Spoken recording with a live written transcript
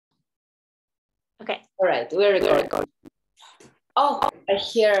All right, we're recording. Oh, I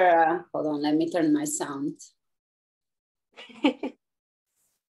hear, hold on, let me turn my sound.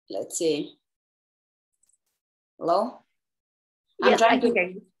 Let's see. Hello? Yes, I can hear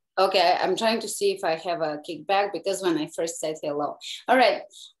you. Okay, I'm trying to see if I have a kickback because when I first said hello. All right.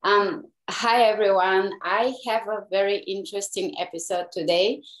 Hi, everyone. I have a very interesting episode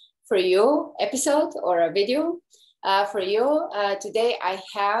today for you, episode or a video for you. Today, I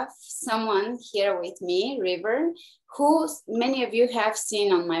have someone here with me, River, who many of you have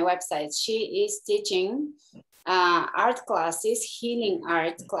seen on my website. She is teaching art classes, healing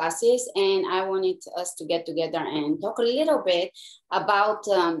art classes, and I wanted us to get together and talk a little bit about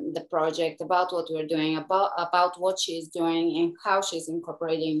the project, about what we're doing, about what she's doing and how she's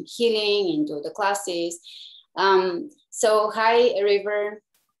incorporating healing into the classes. So hi, River.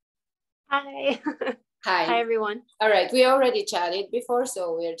 Hi. Hi. Hi, everyone. All right, we already chatted before,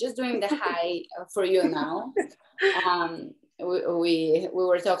 so we're just doing the hi for you now. We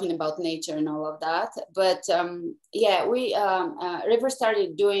were talking about nature and all of that, but yeah, River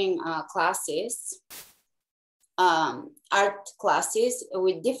started doing classes, art classes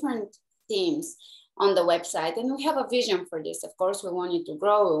with different themes on the website, and we have a vision for this. Of course, we want it to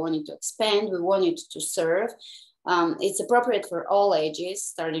grow, we want it to expand, we want it to serve. It's appropriate for all ages,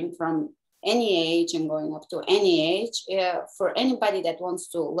 starting from any age and going up to any age, for anybody that wants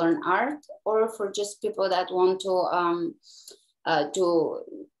to learn art, or for just people that want to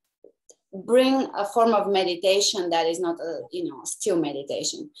bring a form of meditation that is not a still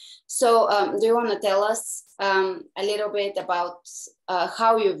meditation. So do you want to tell us a little bit about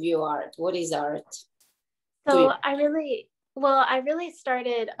how you view art? What is art? So I really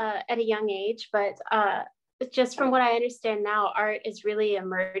started at a young age, but just from what I understand now, art is really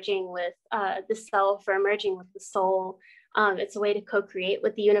emerging with the self, or emerging with the soul. It's a way to co-create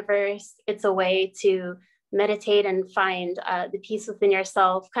with the universe. It's a way to meditate and find the peace within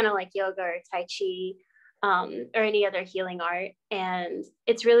yourself, kind of like yoga or Tai Chi, or any other healing art. And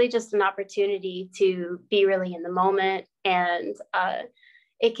it's really just an opportunity to be really in the moment. And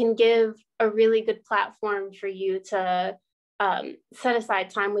it can give a really good platform for you to set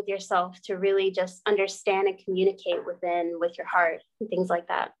aside time with yourself to really just understand and communicate with your heart and things like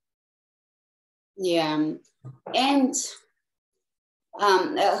that. Yeah. And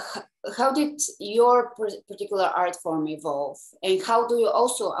how did your particular art form evolve? And how do you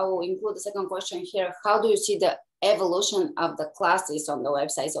also, I will include the second question here, how do you see the evolution of the classes on the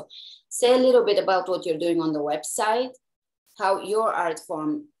website? So say a little bit about what you're doing on the website, how your art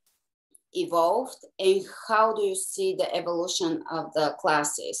form evolved, and how do you see the evolution of the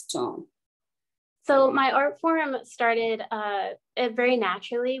classes too? So my art form started very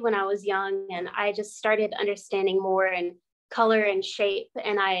naturally when I was young, and I just started understanding more in color and shape,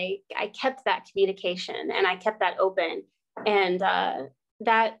 and I kept that communication and I kept that open, and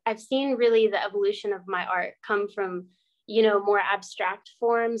that I've seen really the evolution of my art come from more abstract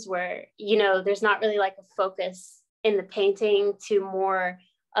forms where there's not really like a focus in the painting to more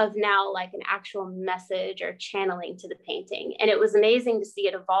of now like an actual message or channeling to the painting. And it was amazing to see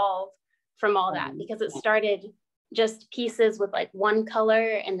it evolve from all that, because it started just pieces with like one color,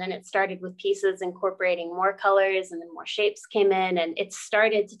 and then it started with pieces incorporating more colors, and then more shapes came in, and it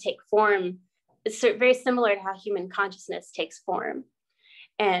started to take form. It's very similar to how human consciousness takes form,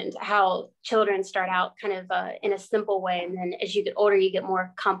 and how children start out kind of in a simple way, and then as you get older you get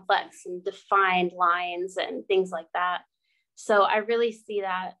more complex and defined lines and things like that. So I really see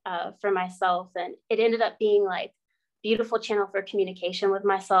that for myself, and it ended up being like beautiful channel for communication with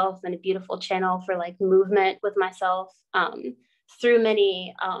myself, and a beautiful channel for like movement with myself through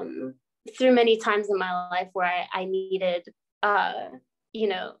many times in my life where I needed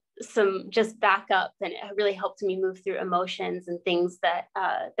some just backup, and it really helped me move through emotions and things that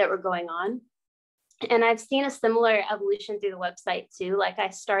were going on. And I've seen a similar evolution through the website too. Like I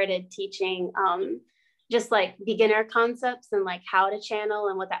started teaching just like beginner concepts and like how to channel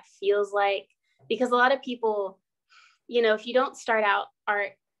and what that feels like, because a lot of people, if you don't start out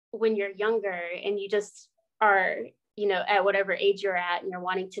art when you're younger and you just are, at whatever age you're at and you're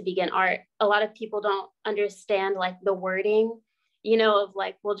wanting to begin art, a lot of people don't understand like the wording, of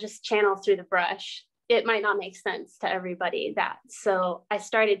like, we'll just channel through the brush. It might not make sense to everybody that. So I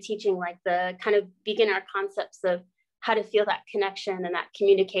started teaching like the kind of beginner concepts of how to feel that connection and that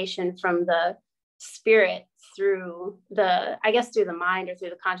communication from the spirit through the mind or through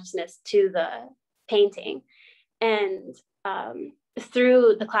the consciousness to the painting. And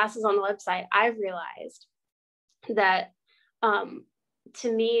through the classes on the website, I've realized that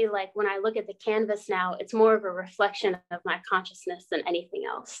to me, like when I look at the canvas now, it's more of a reflection of my consciousness than anything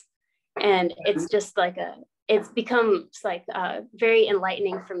else. And it's just like it's become like very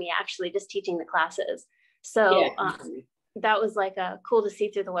enlightening for me, actually, just teaching the classes. So that was like cool to see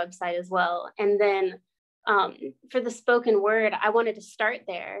through the website as well. And then for the spoken word, I wanted to start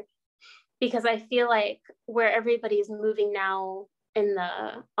there because I feel like where everybody's moving now in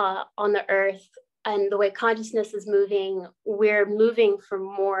the on the earth and the way consciousness is moving, we're moving from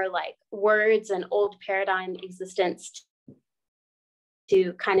more like words and old paradigm existence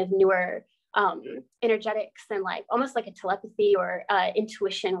to kind of newer energetics and like almost like a telepathy or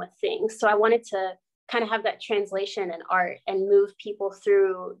intuition with things. So I wanted to kind of have that translation in art and move people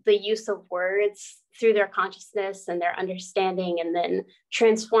through the use of words, through their consciousness and their understanding, and then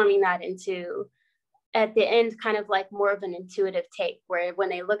transforming that into, at the end, kind of like more of an intuitive take, where when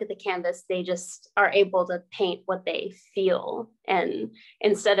they look at the canvas, they just are able to paint what they feel, and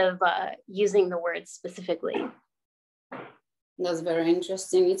instead of using the words specifically. That's very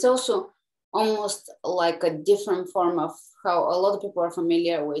interesting. It's also almost like a different form of how a lot of people are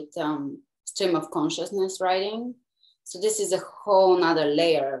familiar with stream of consciousness writing. So this is a whole nother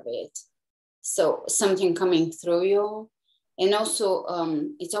layer of it. So something coming through you. And also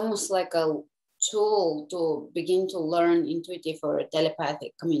it's almost like a tool to begin to learn intuitive or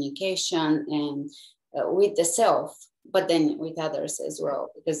telepathic communication and with the self, but then with others as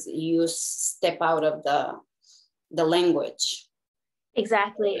well, because you step out of the language.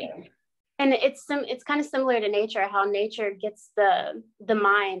 Exactly. And it's kind of similar to nature, how nature gets the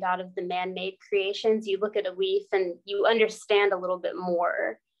mind out of the man-made creations. You look at a leaf and you understand a little bit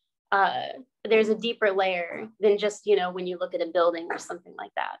more. There's a deeper layer than just, when you look at a building or something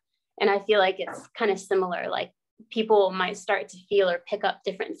like that. And I feel like it's kind of similar, like people might start to feel or pick up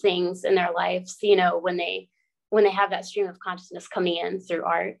different things in their lives, when they have that stream of consciousness coming in through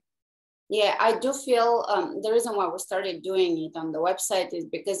art. Yeah, I do feel the reason why we started doing it on the website is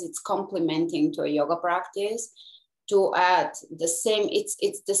because it's complementing to a yoga practice, to add the same,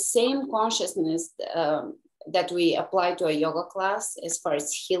 it's the same consciousness that we apply to a yoga class as far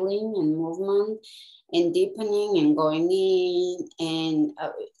as healing and movement and deepening and going in and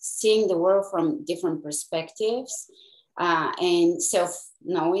seeing the world from different perspectives and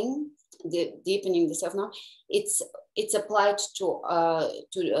self-knowing, deepening the self-knowing. It's applied to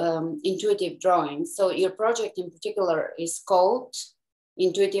intuitive drawing. So your project in particular is called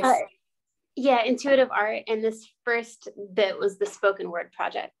Intuitive. Intuitive art. And this first bit was the spoken word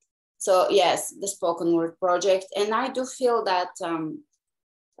project. So yes, the spoken word project. And I do feel that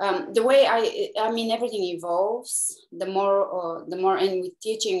the way I mean, everything evolves. The more, and with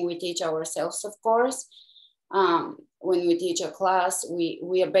teaching, we teach ourselves, of course. When we teach a class,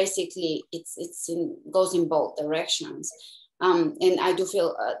 we are basically, goes in both directions. And I do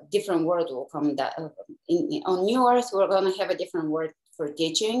feel a different word will come that on New Earth, we're going to have a different word for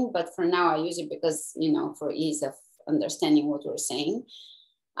teaching, but for now I use it because, for ease of understanding what we're saying.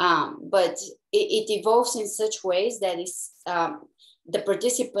 But it evolves in such ways that the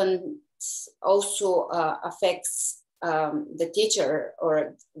participants also affects the teacher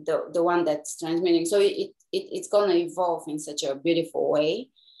or the one that's transmitting. So it's going to evolve in such a beautiful way.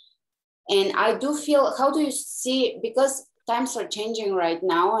 And I do feel, how do you see, because times are changing right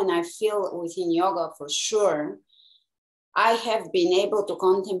now, and I feel within yoga for sure, I have been able to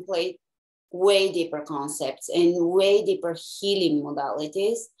contemplate way deeper concepts and way deeper healing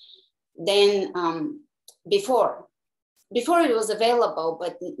modalities than before. Before it was available,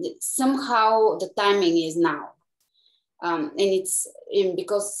 but somehow the timing is now. And it's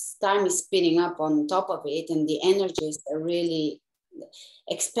because time is speeding up on top of it, and the energies are really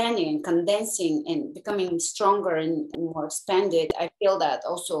expanding and condensing and becoming stronger and more expanded. I feel that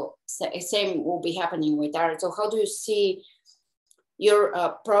also same will be happening with art. So how do you see your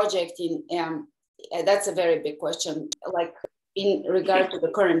project in, that's a very big question, like in regard to the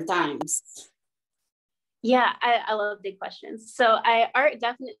current times? Yeah, I love big questions. So art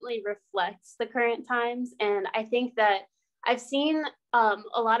definitely reflects the current times. And I think that I've seen a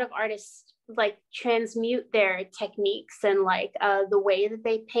lot of artists like transmute their techniques and like the way that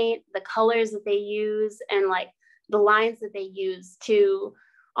they paint, the colors that they use, and like the lines that they use to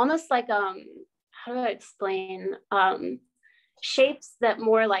almost like, how do I explain? Shapes that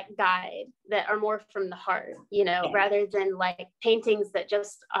more like guide, that are more from the heart, rather than like paintings that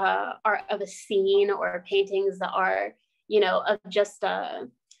just are of a scene, or paintings that are, of just a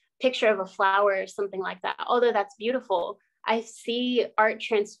picture of a flower or something like that. Although that's beautiful, I see art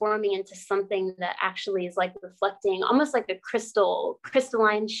transforming into something that actually is like reflecting almost like a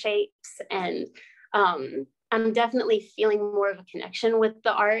crystalline shapes. And I'm definitely feeling more of a connection with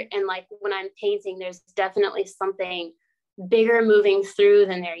the art. And like when I'm painting, there's definitely something bigger moving through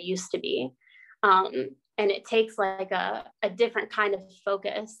than there used to be. And it takes like a different kind of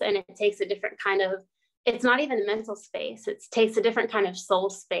focus, and it takes a different kind of, it's not even mental space. It takes a different kind of soul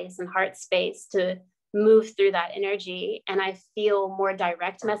space and heart space to move through that energy. And I feel more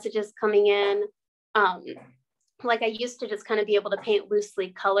direct messages coming in. Like I used to just kind of be able to paint loosely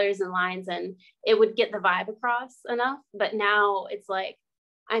colors and lines and it would get the vibe across enough. But now it's like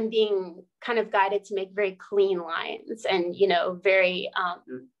I'm being kind of guided to make very clean lines and, you know, very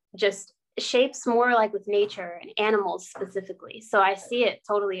just shapes more like with nature and animals specifically. So I see it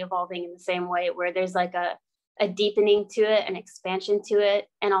totally evolving in the same way, where there's like a deepening to it, an expansion to it,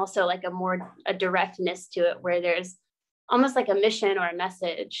 and also like a directness to it, where there's almost like a mission or a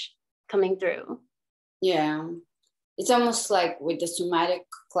message coming through. Yeah, it's almost like with the somatic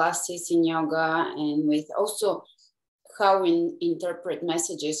classes in yoga, and with also how we interpret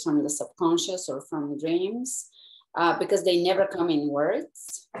messages from the subconscious or from dreams, because they never come in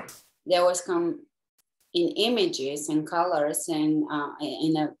words. They always come in images and colors and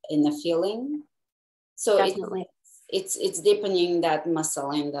in a feeling. So it's deepening that muscle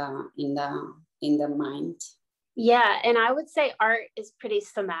in the mind. Yeah, and I would say art is pretty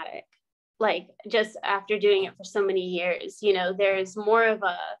somatic. Like just after doing it for so many years, you know, there's more of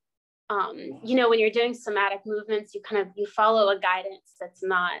a you know, when you're doing somatic movements, you follow a guidance that's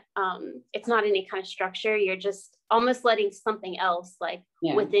not, it's not any kind of structure. You're just almost letting something else like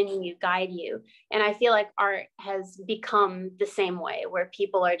within you guide you. And I feel like art has become the same way, where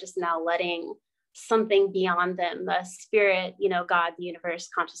people are just now letting something beyond them, the spirit, you know, God, the universe,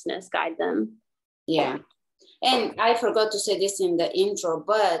 consciousness guide them. Yeah. And I forgot to say this in the intro,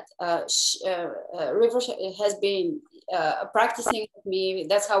 but River has been practicing with me.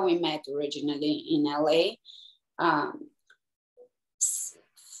 That's how we met originally in LA.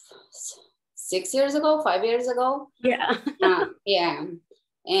 6 years ago, 5 years ago. Yeah. Yeah.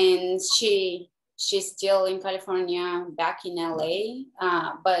 And she's still in California, back in LA,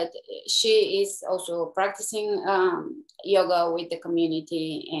 but she is also practicing yoga with the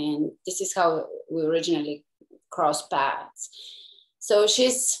community. And this is how we originally cross paths. So she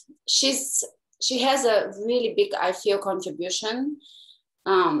has a really big, I feel, contribution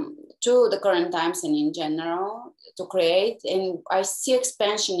to the current times and in general to create. And I see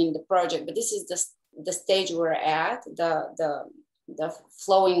expansion in the project, but this is the stage we're at, the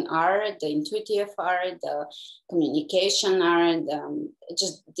flowing art, the intuitive art, the communication art,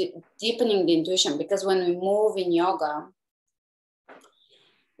 just deepening the intuition. Because when we move in yoga,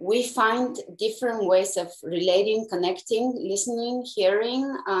 we find different ways of relating, connecting, listening,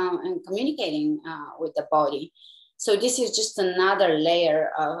 hearing, and communicating with the body. So this is just another layer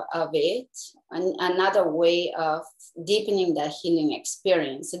of it, another way of deepening the healing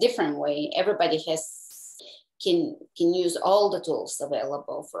experience, a different way. Everybody can use all the tools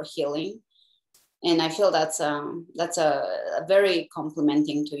available for healing. And I feel that's a very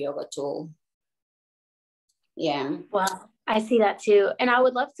complementing to yoga tool. Yeah. Wow. I see that too. And I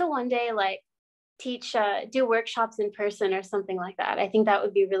would love to one day like teach, do workshops in person or something like that. I think that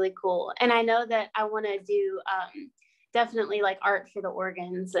would be really cool. And I know that I want to do definitely like art for the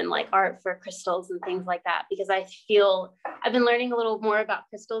organs and like art for crystals and things like that, because I feel I've been learning a little more about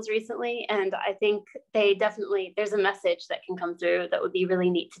crystals recently. And I think there's a message that can come through that would be really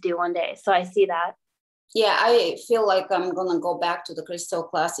neat to do one day. So I see that. Yeah, I feel like I'm gonna go back to the crystal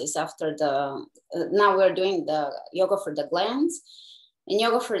classes after now we're doing the yoga for the glands and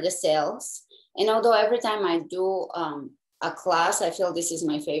yoga for the cells. And although every time I do a class, I feel this is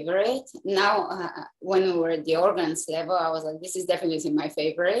my favorite. Now, when we were at the organs level, I was like, this is definitely my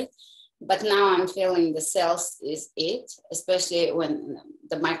favorite. But now I'm feeling the cells is it, especially when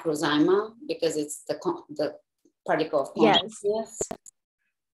the microzyma, because it's the particle of consciousness. Yes.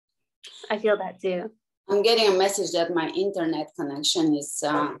 I feel that too. I'm getting a message that my internet connection is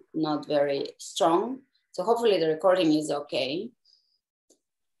not very strong. So hopefully the recording is okay.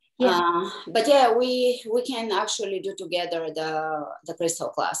 Yeah. But yeah, we can actually do together the crystal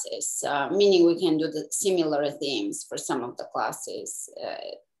classes, meaning we can do the similar themes for some of the classes.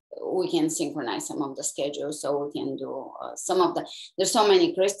 We can synchronize some of the schedules, so we can do there's so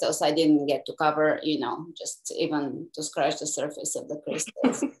many crystals I didn't get to cover, you know, just even to scratch the surface of the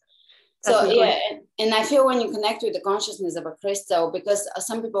crystals. So yeah, and I feel when you connect with the consciousness of a crystal, because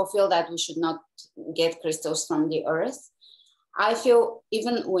some people feel that we should not get crystals from the earth. I feel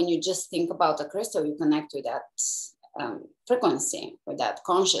even when you just think about a crystal, you connect with that frequency, with that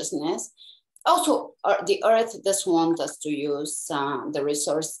consciousness. Also, the earth does want us to use the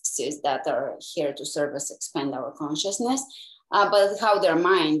resources that are here to serve us, expand our consciousness, but how their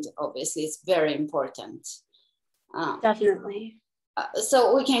mind, obviously, is very important. Definitely.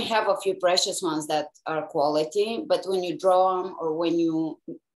 So we can have a few precious ones that are quality, but when you draw them or when you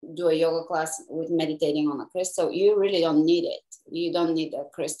do a yoga class with meditating on a crystal, you really don't need it. You don't need a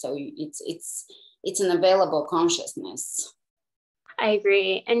crystal. It's an available consciousness. I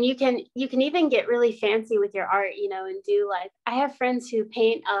agree. And you can even get really fancy with your art, you know, and do like, I have friends who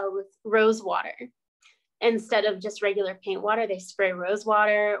paint with rose water instead of just regular paint water. They spray rose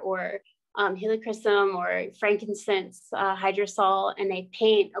water or helichrysum or frankincense hydrosol, and they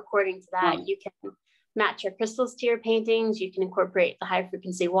paint according to that. Wow. You can match your crystals to your paintings. You can incorporate the high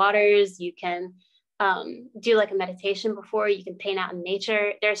frequency waters. You can do like a meditation before. You can paint out in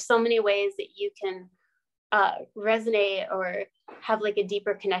nature. There's so many ways that you can resonate or have like a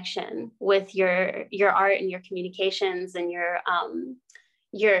deeper connection with your art and your communications, and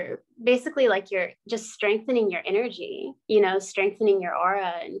you're basically like you're just strengthening your energy, you know, strengthening your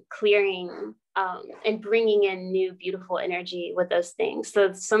aura and clearing and bringing in new beautiful energy with those things.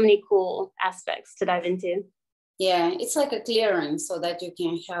 So many cool aspects to dive into. Yeah, it's like a clearing so that you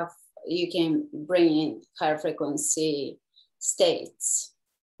can bring in higher frequency states,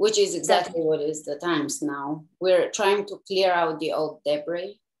 which is exactly what is the times now. We're trying to clear out the old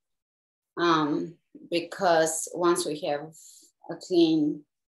debris because once we have a clean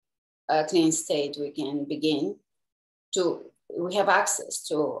state, we can begin we have access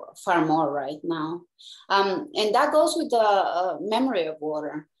to far more right now. And that goes with the memory of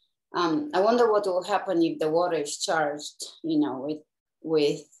water. I wonder what will happen if the water is charged, you know,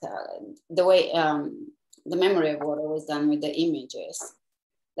 with the way the memory of water was done with the images.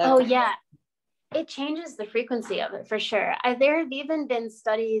 Yeah. It changes the frequency of it for sure. There have even been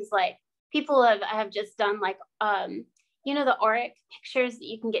studies like people have just done like, you know, the auric pictures that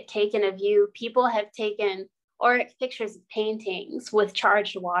you can get taken of you. People have taken auric pictures of paintings with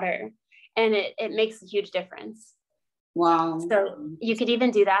charged water, and it makes a huge difference. Wow. So you could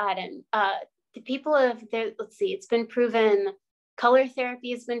even do that. And the people let's see, it's been proven, color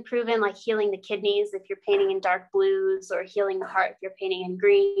therapy has been proven, like healing the kidneys if you're painting in dark blues, or healing the heart if you're painting in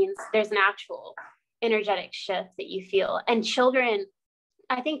greens. There's an actual energetic shift that you feel. And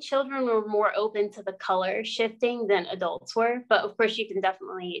I think children were more open to the color shifting than adults were, but of course you can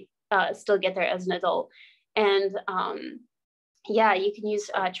definitely still get there as an adult. And yeah, you can use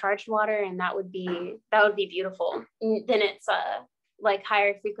charged water, and that would be beautiful. And then it's like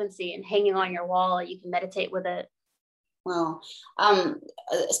higher frequency and hanging on your wall. You can meditate with it. Wow.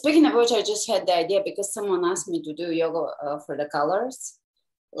 Speaking of which, I just had the idea because someone asked me to do yoga for the colors,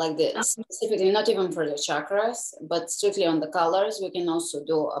 like specifically, not even for the chakras, but strictly on the colors. We can also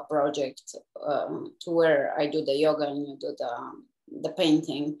do a project to where I do the yoga and you do the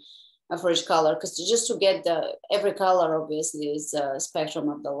painting for each color, because just to get every color obviously is a spectrum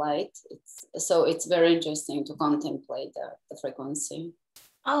of the light. So it's very interesting to contemplate the frequency.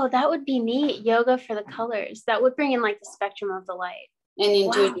 Oh, that would be neat. Yoga for the colors. That would bring in like the spectrum of the light. And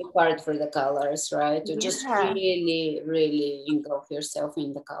intuitive part for the colors, right? To just Yeah. really, really engulf yourself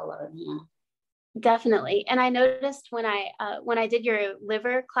in the color. Yeah. Definitely. And I noticed when I did your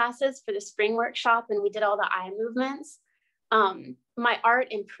liver classes for the spring workshop and we did all the eye movements, my art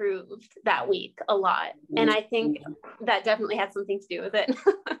improved that week a lot. And I think that definitely had something to do with it.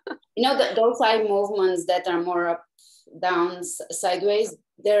 You know, those eye movements that are more up, down, sideways,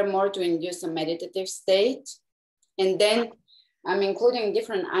 they're more to induce a meditative state. And then I'm including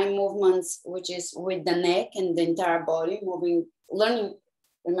different eye movements, which is with the neck and the entire body,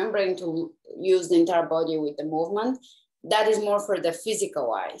 remembering to use the entire body with the movement. That is more for the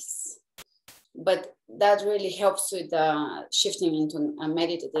physical eyes. But that really helps with shifting into a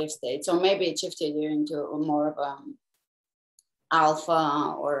meditative state. So maybe it shifted you into more of an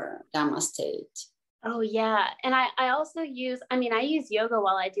alpha or gamma state. Oh yeah. And I also use yoga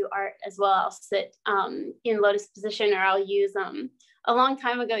while I do art as well. I'll sit in lotus position, or I'll use a long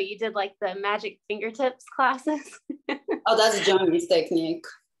time ago you did like the magic fingertips classes. Oh, that's Johnny's technique.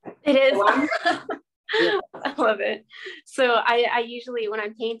 It is. Yeah. I love it. So I usually, when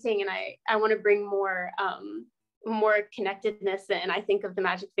I'm painting and I want to bring more connectedness in, I think of the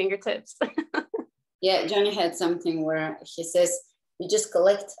magic fingertips. Yeah, Johnny had something where he says you just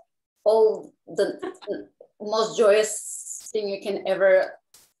collect all the most joyous thing you can ever,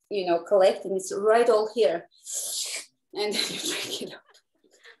 collect, and it's right all here, and then you drink it up.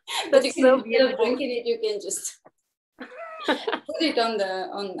 But you can, so instead of drinking it, you can just put it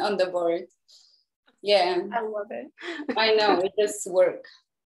on the board. Yeah, I love it. I know, it does work.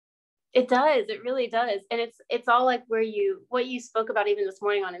 It does. It really does. And it's all like what you spoke about even this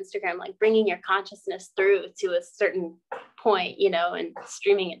morning on Instagram, like bringing your consciousness through to a certain point, and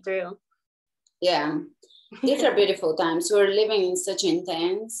streaming it through. Yeah. These are beautiful times. We're living in such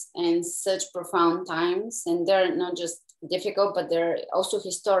intense and such profound times, and they're not just difficult, but they're also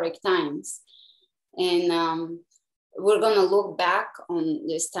historic times. And we're going to look back on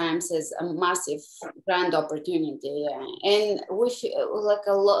these times as a massive, grand opportunity. And we feel like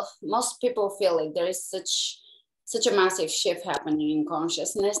most people feel like there is such a massive shift happening in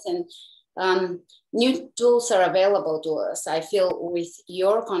consciousness, and new tools are available to us. I feel with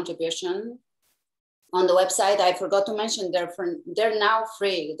your contribution on the website, I forgot to mention they're now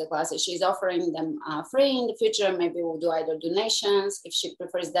free, the classes. She's offering them free. In the future. Maybe we'll do either donations if she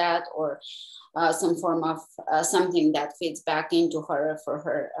prefers that, or some form of something that feeds back into her for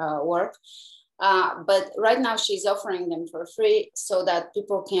her work. But right now she's offering them for free so that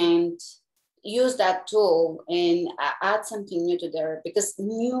people can use that tool and add something new to their, because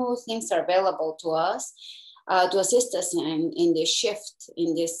new things are available to us to assist us in this shift,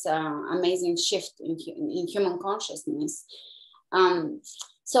 in this amazing shift in human consciousness.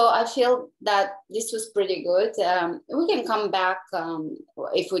 So I feel that this was pretty good. We can come back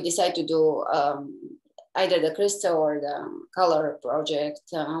if we decide to do either the crystal or the color project.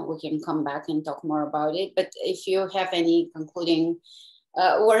 We can come back and talk more about it. But if you have any concluding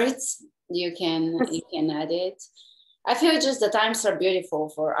words, you can add it. I feel just the times are beautiful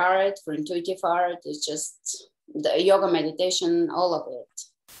for art, for intuitive art. It's just the yoga, meditation, all of it.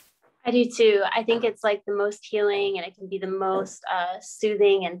 I do too. I think it's like the most healing, and it can be the most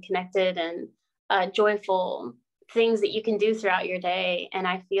soothing and connected and joyful things that you can do throughout your day. And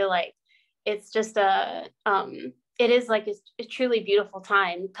I feel like it's just it is like a truly beautiful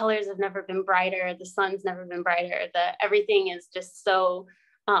time. Colors have never been brighter. The sun's never been brighter. Everything is just so,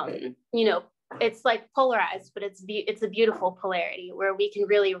 it's like polarized, but it's a beautiful polarity where we can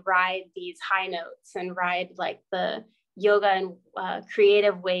really ride these high notes and ride like the yoga and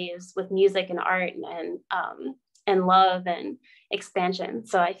creative waves with music and art and love and expansion.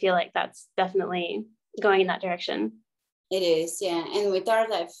 So I feel like that's definitely going in that direction. It is, yeah. And with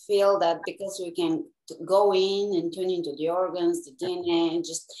art, I feel that because we can go in and tune into the organs, the DNA, and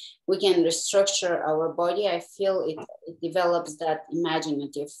just we can restructure our body, I feel it develops that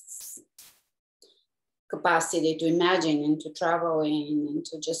imaginative capacity to imagine and to travel in and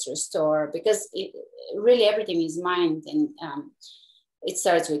to just restore, because really everything is mind, and it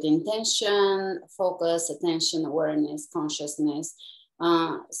starts with intention, focus, attention, awareness, consciousness.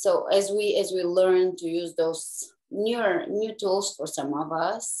 So as we learn to use those new tools for some of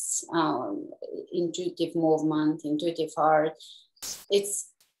us, intuitive movement, intuitive art,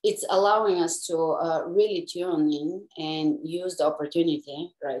 it's allowing us to really tune in and use the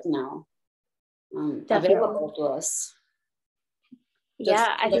opportunity right now. Available to us.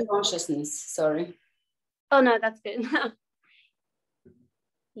 Yeah, I think consciousness. Sorry. Oh no, that's good.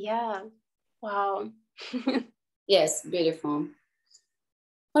 Yeah. Wow. Yes, beautiful.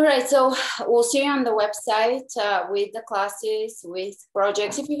 All right, so we'll see you on the website with the classes, with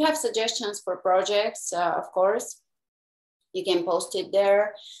projects. If you have suggestions for projects, of course, you can post it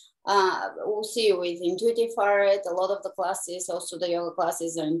there. We'll see you with intuitive art. A lot of the classes, also the yoga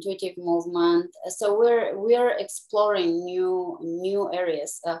classes, are intuitive movement. So we're exploring new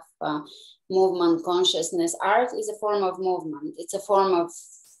areas of movement consciousness. Art is a form of movement. It's a form of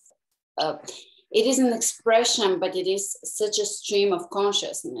it is an expression, but it is such a stream of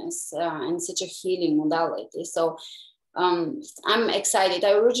consciousness and such a healing modality. So I'm excited.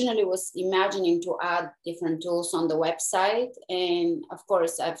 I originally was imagining to add different tools on the website, and of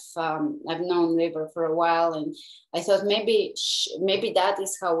course I've known River for a while, and I thought maybe that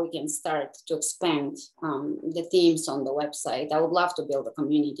is how we can start to expand the themes on the website. I would love to build a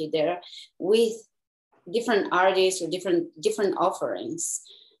community there with different artists or different offerings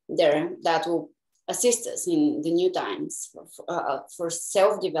there that will assist us in the new times for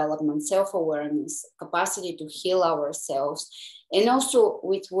self-development, self-awareness, capacity to heal ourselves, and also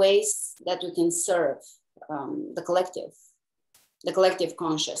with ways that we can serve the collective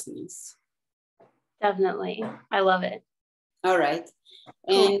consciousness. Definitely. I love it. All right.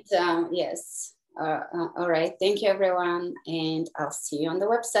 Cool. And yes. All right. Thank you, everyone. And I'll see you on the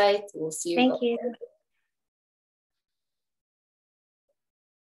website. We'll see you. Thank you.